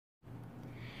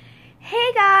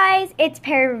Hey guys, it's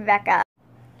Perry Rebecca,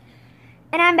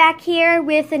 and I'm back here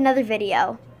with another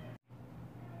video.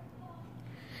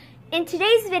 In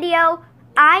today's video,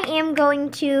 I am going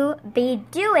to be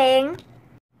doing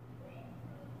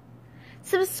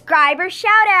subscriber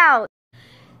shoutouts.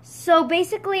 So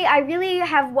basically, I really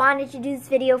have wanted to do this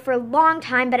video for a long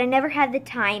time, but I never had the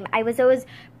time. I was always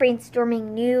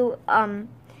brainstorming new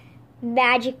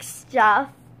magic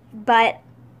stuff, but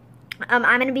I'm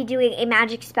going to be doing a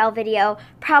magic spell video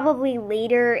probably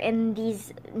later in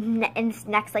this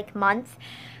next month.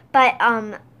 But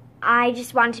I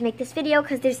just wanted to make this video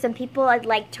because there's some people I'd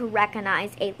like to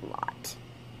recognize a lot.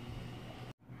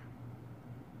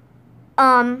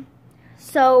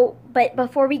 But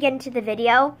before we get into the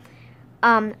video,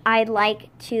 I'd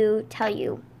like to tell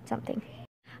you something.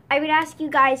 I would ask you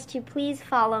guys to please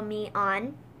follow me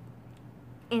on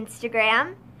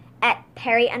Instagram at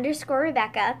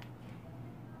Perry_Rebecca,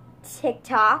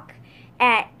 TikTok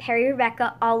at Perry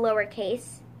Rebecca, all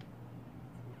lowercase,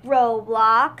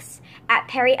 Roblox at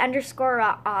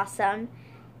Perry_awesome,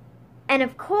 and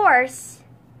of course,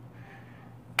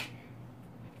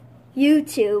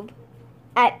 YouTube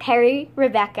at Perry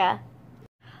Rebecca.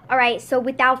 Alright, so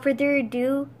without further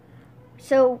ado,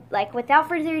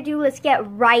 let's get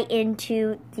right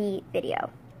into the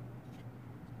video.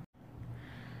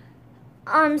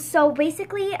 So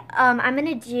basically, I'm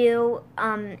gonna do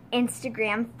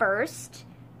Instagram first.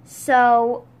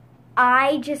 So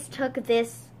I just took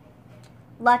this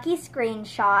lucky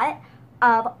screenshot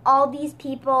of all these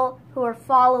people who are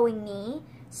following me.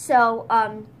 So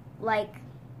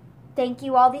thank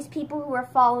you all these people who are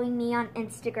following me on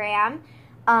Instagram.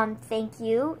 Thank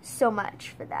you so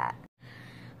much for that.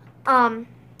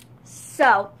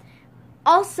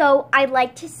 Also, I'd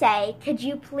like to say, could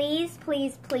you please,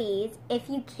 if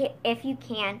you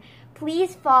can,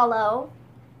 please follow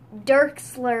Dirk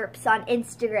Slurps on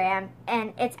Instagram,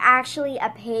 and it's actually a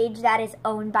page that is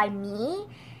owned by me,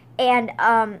 and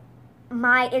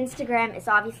my Instagram is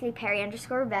obviously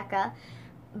Perry_Rebecca,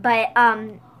 but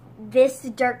this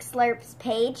Dirk Slurps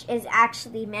page is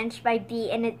actually managed by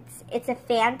B, and it's a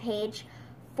fan page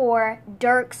for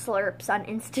Dirk Slurps on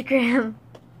Instagram.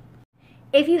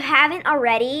 If you haven't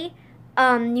already,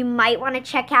 you might want to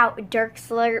check out Dirk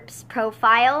Slurp's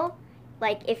profile,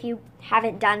 if you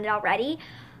haven't done it already,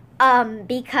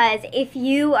 because if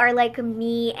you are like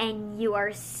me and you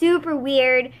are super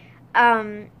weird,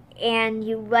 and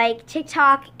you like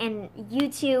TikTok and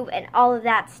YouTube and all of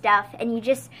that stuff, and you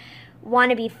just want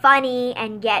to be funny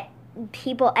and get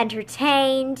people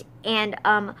entertained, and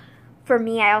for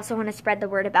me, I also want to spread the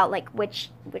word about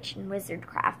witch and wizard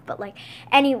craft, but I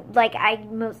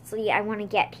want to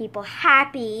get people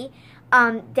happy.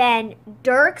 Then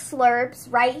Dirk Slurps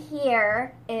right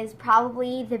here is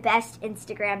probably the best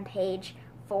Instagram page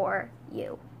for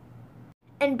you.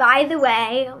 And by the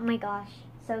way, oh my gosh,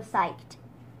 so psyched.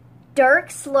 Dirk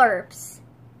Slurps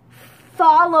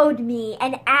followed me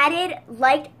and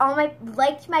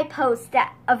liked my post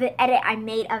of the edit I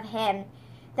made of him,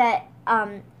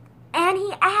 and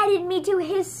he added me to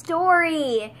his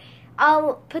story.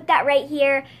 I'll put that right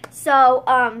here. So,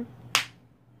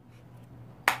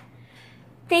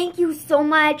 thank you so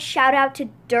much. Shout out to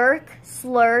Dirk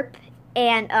Slurp.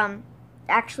 And,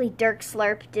 actually, Dirk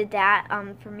Slurp did that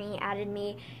for me, added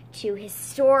me to his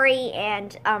story,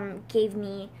 and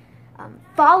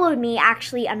followed me,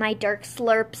 actually, on my Dirk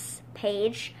Slurps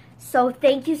page. So,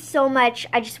 thank you so much.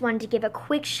 I just wanted to give a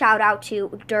quick shout out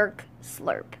to Dirk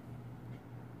Slurp.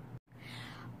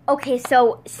 Okay,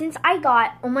 so since I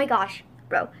got, oh my gosh,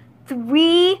 bro,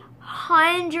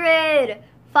 300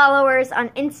 followers on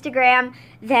Instagram,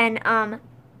 then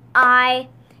I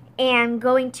am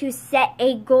going to set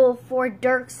a goal for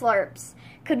Dirk Slurps.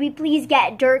 Could we please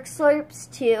get Dirk Slurps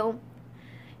to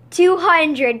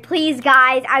 200, please,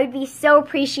 guys? I would be so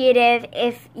appreciative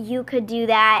if you could do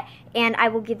that, and I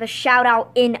will give a shout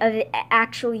out in an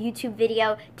actual YouTube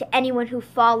video to anyone who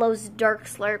follows Dirk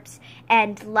Slurps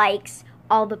and likes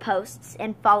all the posts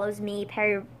and follows me,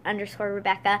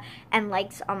 Perry_Rebecca, and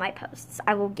likes all my posts.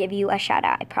 I will give you a shout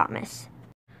out, I promise.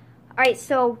 Alright,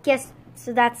 so that's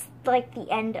the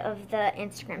end of the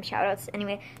Instagram shout outs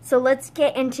anyway. So let's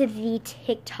get into the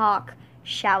TikTok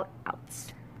shout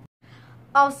outs.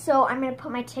 Also, I'm going to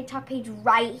put my TikTok page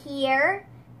right here.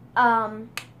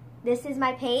 This is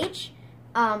my page.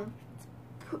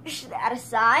 Push that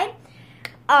aside.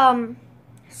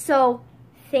 So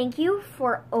thank you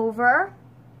for over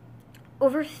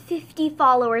 50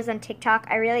 followers on TikTok.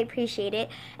 I really appreciate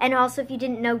it. And also, if you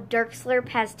didn't know, Dirk Slurp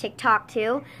has TikTok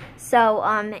too. So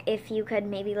if you could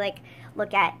maybe look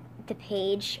at the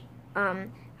page, I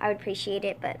would appreciate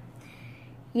it. But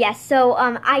Yes, so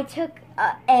I took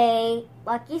a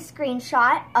lucky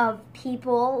screenshot of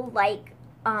people like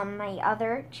my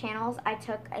other channels. I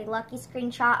took a lucky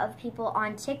screenshot of people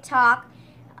on TikTok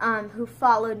who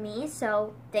followed me,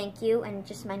 so thank you, and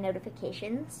just my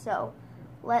notifications. So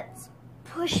let's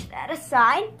push that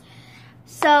aside.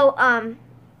 So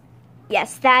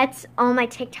yes, that's all my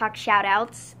TikTok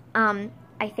shoutouts.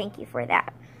 I thank you for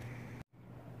that.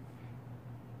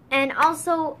 And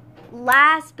also,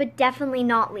 last but definitely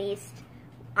not least,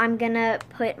 I'm gonna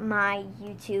put my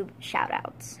YouTube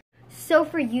shoutouts. So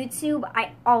for YouTube,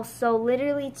 I also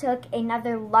literally took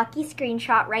another lucky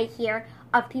screenshot right here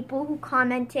of people who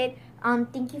commented.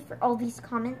 Thank you for all these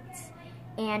comments.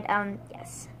 And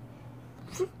yes.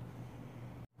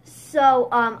 So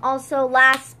also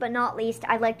last but not least,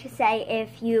 I'd like to say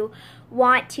if you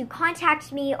want to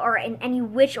contact me or in any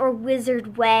witch or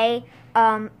wizard way,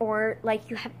 or like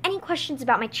you have any questions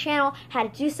about my channel, how to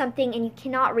do something, and you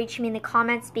cannot reach me in the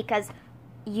comments because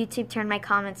YouTube turned my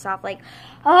comments off, like,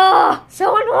 oh,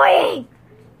 so annoying.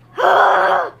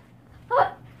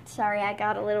 Sorry, I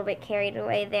got a little bit carried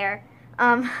away there.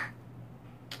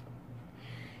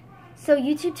 So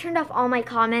YouTube turned off all my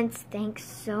comments. Thanks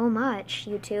so much,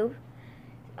 YouTube.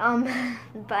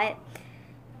 But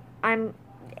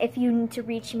if you need to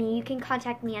reach me, you can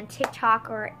contact me on TikTok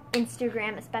or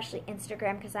Instagram, especially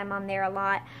Instagram because I'm on there a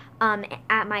lot,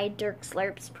 at my Dirk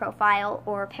Slurps profile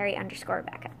or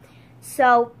Perry_Becca.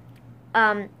 So,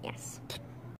 yes.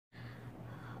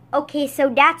 Okay, so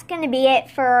that's going to be it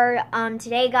for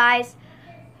today, guys.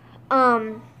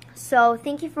 So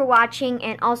thank you for watching,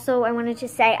 and also I wanted to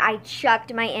say I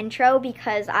chucked my intro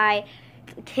because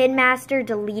Kidmaster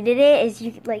deleted it.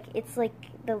 It's like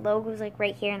the logo's like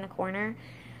right here in the corner.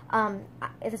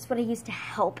 That's what I use to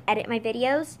help edit my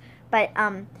videos, but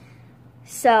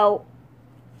so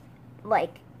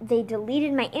like they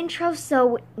deleted my intro,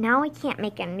 so now I can't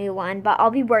make a new one, but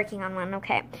I'll be working on one.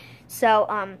 Okay, so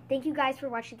thank you guys for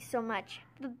watching so much.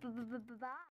 Bye.